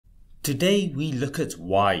Today we look at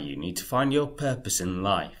why you need to find your purpose in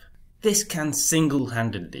life. This can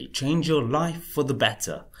single-handedly change your life for the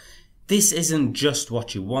better. This isn't just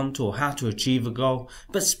what you want or how to achieve a goal,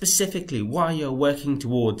 but specifically why you're working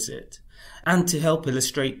towards it. And to help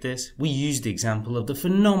illustrate this, we use the example of the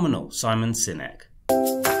phenomenal Simon Sinek.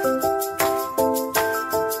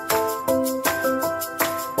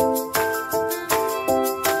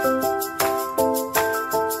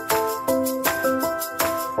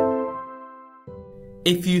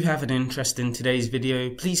 If you have an interest in today's video,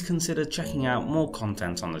 please consider checking out more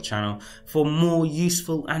content on the channel for more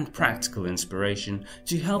useful and practical inspiration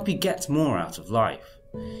to help you get more out of life.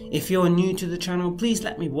 If you're new to the channel, please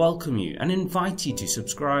let me welcome you and invite you to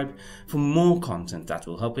subscribe for more content that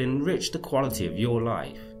will help enrich the quality of your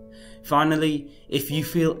life. Finally, if you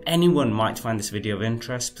feel anyone might find this video of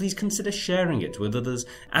interest, please consider sharing it with others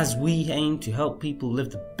as we aim to help people live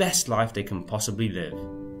the best life they can possibly live.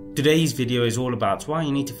 Today's video is all about why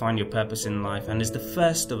you need to find your purpose in life and is the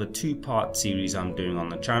first of a two-part series I'm doing on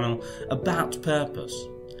the channel about purpose.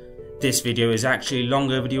 This video is actually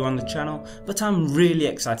long overdue on the channel, but I'm really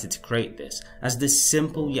excited to create this as this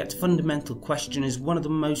simple yet fundamental question is one of the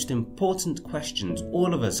most important questions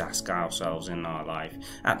all of us ask ourselves in our life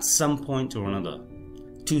at some point or another.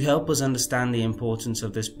 To help us understand the importance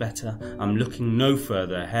of this better, I'm looking no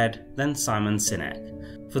further ahead than Simon Sinek.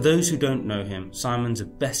 For those who don't know him, Simon's a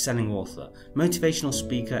best-selling author, motivational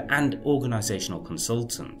speaker and organisational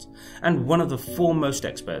consultant, and one of the foremost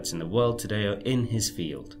experts in the world today are in his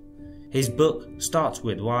field. His book, Starts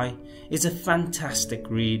With Why, is a fantastic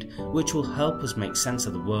read which will help us make sense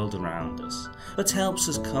of the world around us, but helps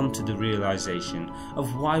us come to the realisation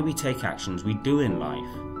of why we take actions we do in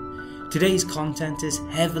life. Today's content is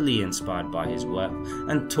heavily inspired by his work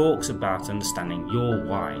and talks about understanding your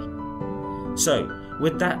why. So,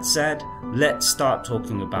 with that said, let's start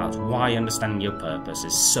talking about why understanding your purpose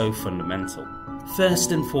is so fundamental.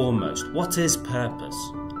 First and foremost, what is purpose?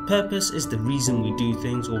 Purpose is the reason we do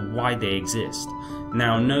things or why they exist.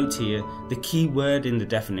 Now note here, the key word in the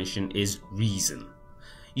definition is reason.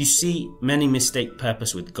 You see, many mistake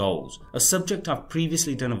purpose with goals, a subject I've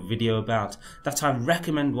previously done a video about that I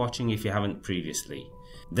recommend watching if you haven't previously.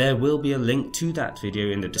 There will be a link to that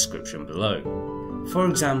video in the description below. For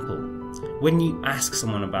example, when you ask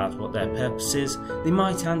someone about what their purpose is, they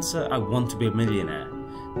might answer, "I want to be a millionaire."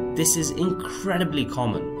 This is incredibly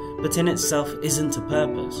common, but in itself isn't a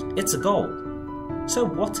purpose, it's a goal. So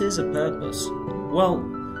what is a purpose? Well,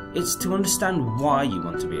 it's to understand why you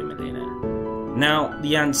want to be a millionaire. Now,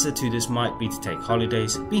 the answer to this might be to take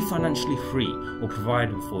holidays, be financially free, or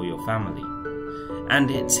provide for your family. And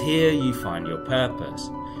it's here you find your purpose.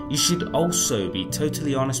 You should also be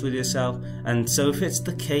totally honest with yourself, and so if it's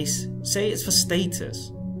the case, say it's for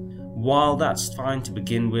status. While that's fine to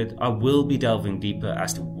begin with, I will be delving deeper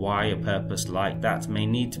as to why a purpose like that may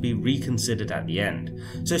need to be reconsidered at the end,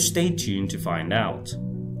 so stay tuned to find out.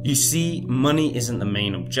 You see, money isn't the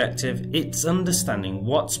main objective, it's understanding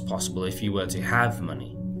what's possible if you were to have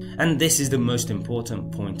money. And this is the most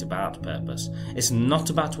important point about purpose. It's not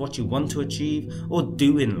about what you want to achieve or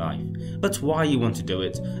do in life, but why you want to do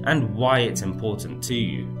it and why it's important to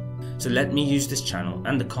you. So let me use this channel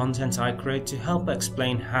and the content I create to help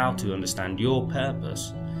explain how to understand your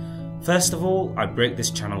purpose. First of all, I break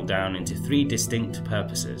this channel down into 3 distinct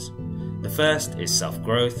purposes. The first is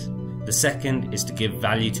self-growth, the second is to give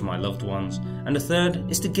value to my loved ones, and the third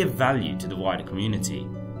is to give value to the wider community.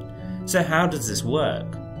 So how does this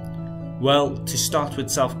work? Well, to start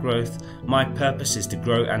with self-growth, my purpose is to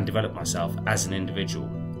grow and develop myself as an individual.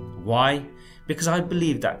 Why? Because I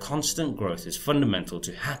believe that constant growth is fundamental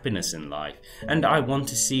to happiness in life, and I want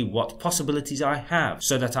to see what possibilities I have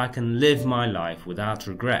so that I can live my life without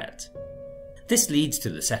regret. This leads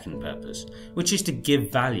to the second purpose, which is to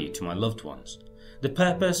give value to my loved ones. The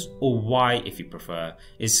purpose, or why if you prefer,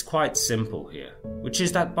 is quite simple here, which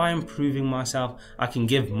is that by improving myself, I can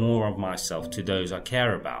give more of myself to those I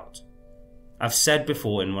care about. I've said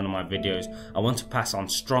before in one of my videos, I want to pass on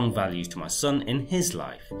strong values to my son in his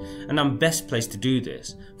life, and I'm best placed to do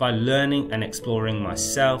this by learning and exploring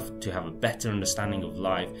myself to have a better understanding of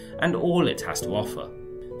life and all it has to offer.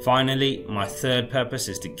 Finally, my third purpose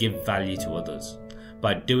is to give value to others.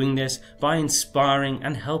 By doing this, by inspiring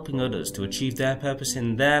and helping others to achieve their purpose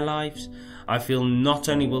in their lives, I feel not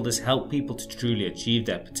only will this help people to truly achieve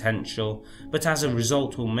their potential, but as a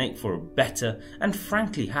result will make for a better and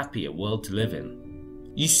frankly happier world to live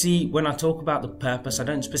in. You see, when I talk about the purpose, I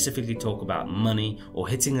don't specifically talk about money or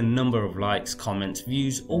hitting a number of likes, comments,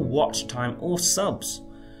 views or watch time or subs.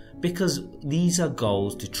 because these are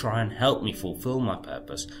goals to try and help me fulfill my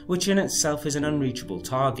purpose, which in itself is an unreachable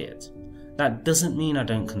target. That doesn't mean I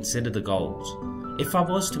don't consider the goals. If I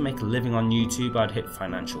was to make a living on YouTube, I'd hit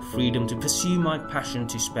financial freedom to pursue my passion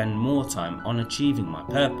to spend more time on achieving my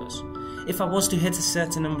purpose. If I was to hit a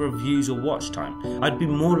certain number of views or watch time, I'd be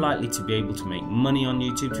more likely to be able to make money on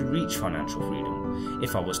YouTube to reach financial freedom.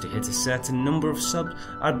 If I was to hit a certain number of subs,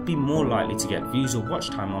 I'd be more likely to get views or watch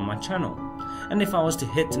time on my channel. And if I was to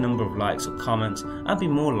hit a number of likes or comments, I'd be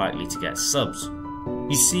more likely to get subs.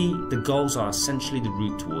 You see, the goals are essentially the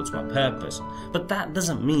route towards my purpose, but that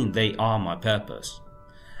doesn't mean they are my purpose.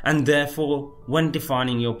 And therefore, when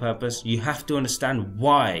defining your purpose, you have to understand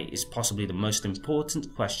why is possibly the most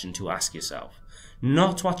important question to ask yourself.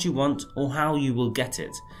 Not what you want or how you will get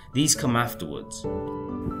it. These come afterwards.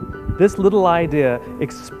 This little idea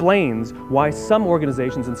explains why some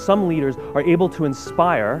organizations and some leaders are able to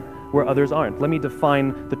inspire where others aren't. Let me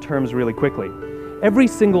define the terms really quickly. Every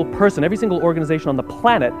single person, every single organization on the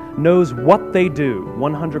planet knows what they do,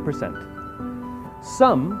 100%.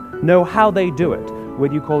 Some know how they do it,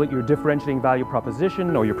 whether you call it your differentiating value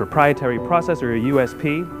proposition or your proprietary process or your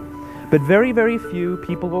USP. But very, very few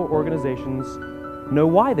people or organizations know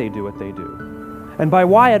why they do what they do. And by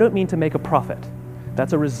why, I don't mean to make a profit.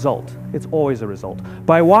 That's a result. It's always a result.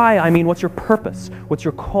 By why, I mean what's your purpose? What's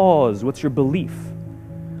your cause? What's your belief?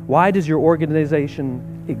 Why does your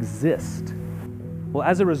organization exist? Well,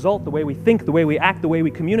 as a result, the way we think, the way we act, the way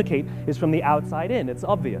we communicate is from the outside in. It's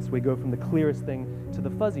obvious. We go from the clearest thing to the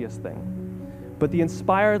fuzziest thing. But the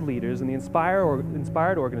inspired leaders and the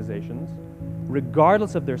inspired organizations,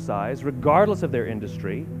 regardless of their size, regardless of their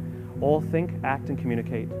industry, all think, act, and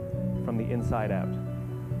communicate from the inside out.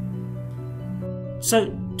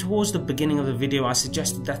 So, towards the beginning of the video, I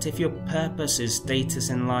suggested that if your purpose is status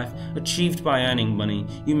in life achieved by earning money,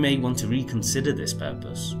 you may want to reconsider this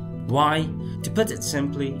purpose. Why? To put it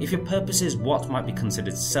simply, if your purpose is what might be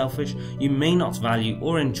considered selfish, you may not value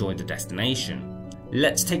or enjoy the destination.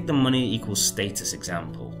 Let's take the money equals status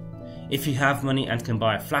example. If you have money and can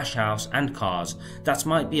buy a flash house and cars, that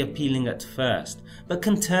might be appealing at first, but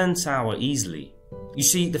can turn sour easily. You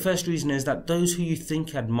see, the first reason is that those who you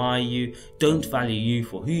think admire you don't value you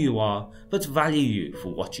for who you are, but value you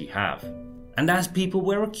for what you have. And as people,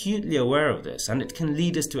 we're acutely aware of this, and it can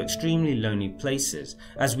lead us to extremely lonely places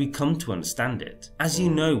as we come to understand it. As you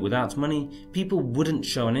know, without money, people wouldn't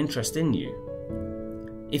show an interest in you.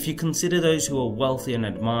 If you consider those who are wealthy and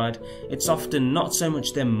admired, it's often not so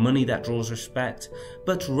much their money that draws respect,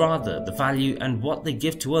 but rather the value and what they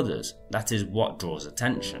give to others that is what draws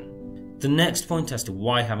attention. The next point as to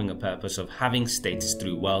why having a purpose of having status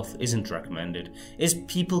through wealth isn't recommended is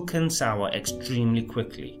people can sour extremely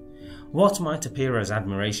quickly. What might appear as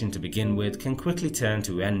admiration to begin with can quickly turn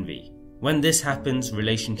to envy. When this happens,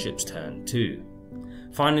 relationships turn too.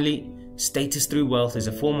 Finally, status through wealth is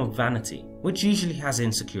a form of vanity, which usually has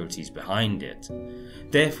insecurities behind it.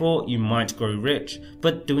 Therefore, you might grow rich,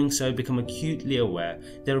 but doing so become acutely aware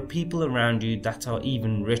there are people around you that are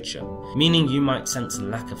even richer, meaning you might sense a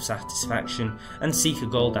lack of satisfaction and seek a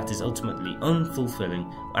goal that is ultimately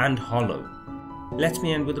unfulfilling and hollow. Let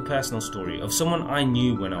me end with a personal story of someone I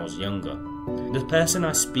knew when I was younger. The person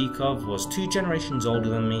I speak of was 2 generations older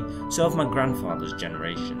than me, so of my grandfather's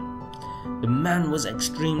generation. The man was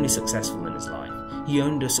extremely successful in his life. He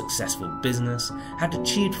owned a successful business, had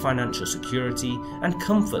achieved financial security and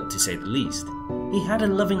comfort to say the least. He had a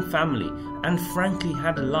loving family and frankly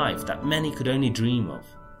had a life that many could only dream of.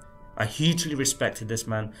 I hugely respected this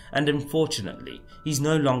man, and unfortunately he's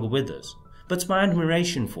no longer with us. But my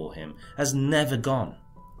admiration for him has never gone.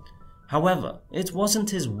 However, it wasn't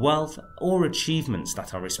his wealth or achievements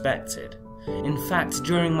that I respected. In fact,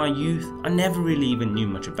 during my youth, I never really even knew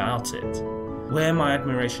much about it. Where my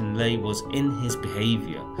admiration lay was in his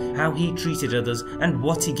behaviour, how he treated others and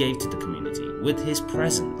what he gave to the community with his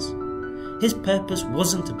presence. His purpose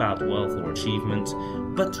wasn't about wealth or achievement,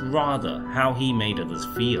 but rather how he made others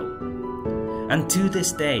feel. And to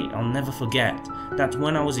this day, I'll never forget that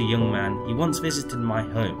when I was a young man, he once visited my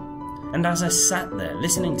home. And as I sat there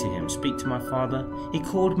listening to him speak to my father, he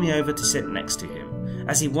called me over to sit next to him,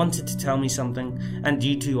 as he wanted to tell me something and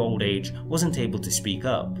due to old age wasn't able to speak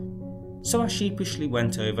up. So I sheepishly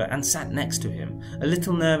went over and sat next to him, a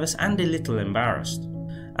little nervous and a little embarrassed.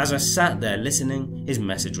 As I sat there listening, his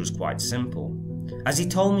message was quite simple. As he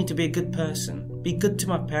told me to be a good person, be good to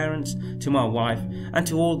my parents, to my wife, and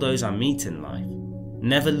to all those I meet in life.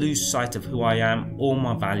 Never lose sight of who I am or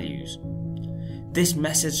my values. This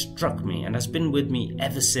message struck me and has been with me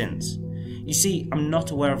ever since. You You see, I'm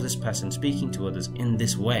not aware of this person speaking to others in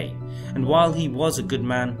this way, and while he was a good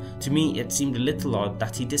man, to me it seemed a little odd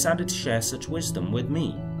that he decided to share such wisdom with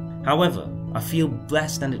me. However, I feel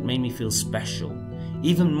blessed and it made me feel special,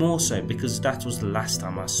 even more so because that was the last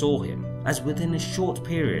time I saw him, as within a short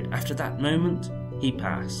period after that moment, he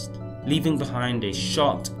passed, leaving behind a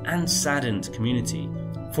shocked and saddened community.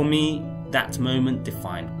 For me, that moment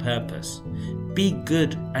defined purpose. Be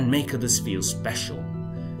good and make others feel special.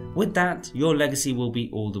 With that, your legacy will be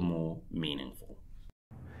all the more meaningful.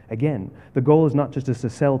 Again, the goal is not just to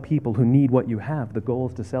sell people who need what you have. The goal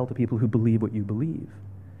is to sell to people who believe what you believe.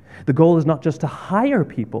 The goal is not just to hire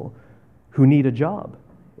people who need a job.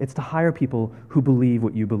 It's to hire people who believe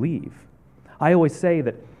what you believe. I always say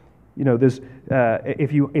that, there's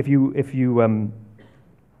if you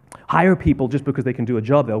hire people just because they can do a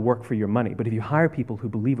job, they'll work for your money. But if you hire people who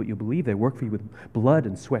believe what you believe, they work for you with blood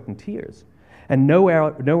and sweat and tears. And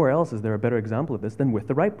nowhere else is there a better example of this than with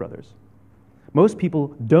the Wright brothers. Most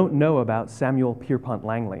people don't know about Samuel Pierpont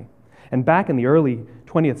Langley. And back in the early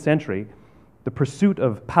 20th century, the pursuit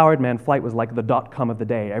of powered man flight was like the dot-com of the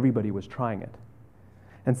day. Everybody was trying it.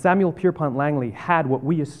 And Samuel Pierpont Langley had what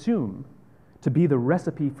we assume to be the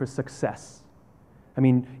recipe for success. I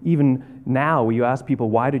mean, even now, you ask people,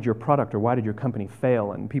 why did your product or why did your company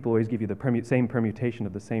fail? And people always give you the same permutation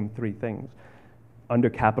of the same three things.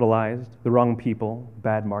 Undercapitalized, the wrong people,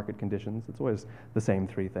 bad market conditions. It's always the same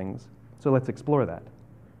three things. So let's explore that.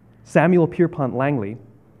 Samuel Pierpont Langley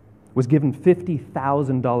was given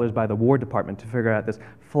 $50,000 by the War Department to figure out this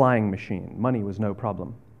flying machine. Money was no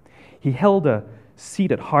problem. He held a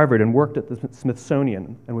seat at Harvard and worked at the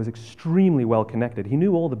Smithsonian and was extremely well connected. He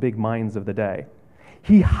knew all the big minds of the day.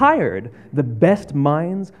 He hired the best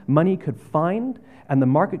minds money could find, and the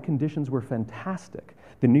market conditions were fantastic.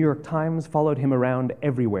 The New York Times followed him around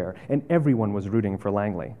everywhere, and everyone was rooting for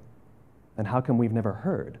Langley. And how come we've never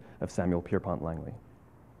heard of Samuel Pierpont Langley?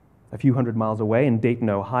 A few hundred miles away in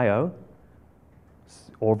Dayton, Ohio,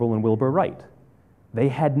 Orville and Wilbur Wright. They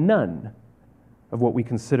had none of what we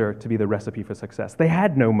consider to be the recipe for success. They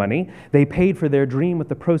had no money. They paid for their dream with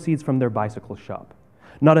the proceeds from their bicycle shop.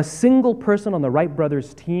 Not a single person on the Wright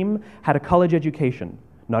brothers' team had a college education,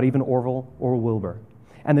 not even Orville or Wilbur.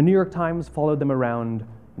 And the New York Times followed them around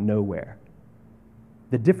nowhere.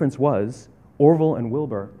 The difference was Orville and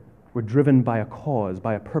Wilbur were driven by a cause,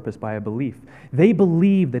 by a purpose, by a belief. They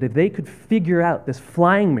believed that if they could figure out this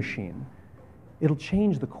flying machine, it'll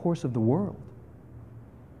change the course of the world.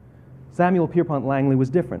 Samuel Pierpont Langley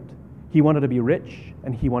was different. He wanted to be rich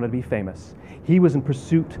and he wanted to be famous. He was in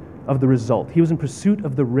pursuit of the result. He was in pursuit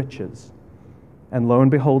of the riches. And lo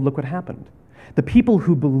and behold, look what happened. The people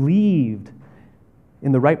who believed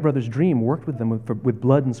in the Wright brothers' dream worked with them with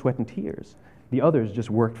blood and sweat and tears. The others just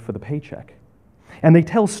worked for the paycheck. And they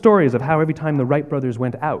tell stories of how every time the Wright brothers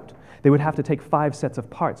went out, they would have to take 5 sets of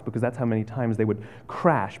parts because that's how many times they would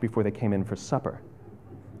crash before they came in for supper.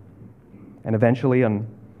 And eventually, on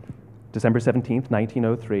December 17th,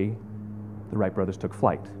 1903, the Wright brothers took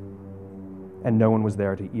flight. And no one was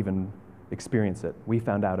there to even experience it. We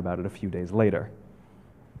found out about it a few days later.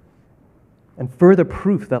 And further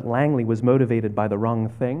proof that Langley was motivated by the wrong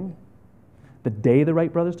thing, the day the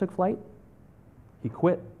Wright brothers took flight, he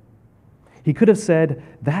quit. He could have said,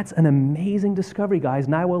 "That's an amazing discovery, guys.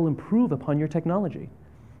 Now we'll improve upon your technology."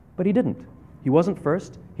 But he didn't. He wasn't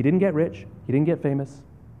first. He didn't get rich. He didn't get famous.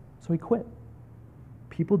 So he quit.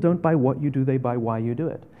 People don't buy what you do, they buy why you do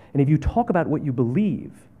it. And if you talk about what you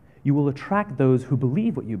believe, you will attract those who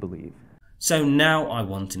believe what you believe. So now I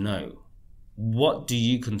want to know, what do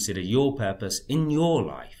you consider your purpose in your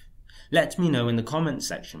life? Let me know in the comments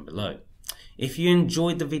section below. If you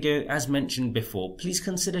enjoyed the video as mentioned before, please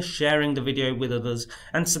consider sharing the video with others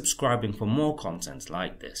and subscribing for more content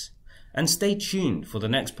like this. And stay tuned for the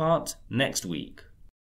next part next week.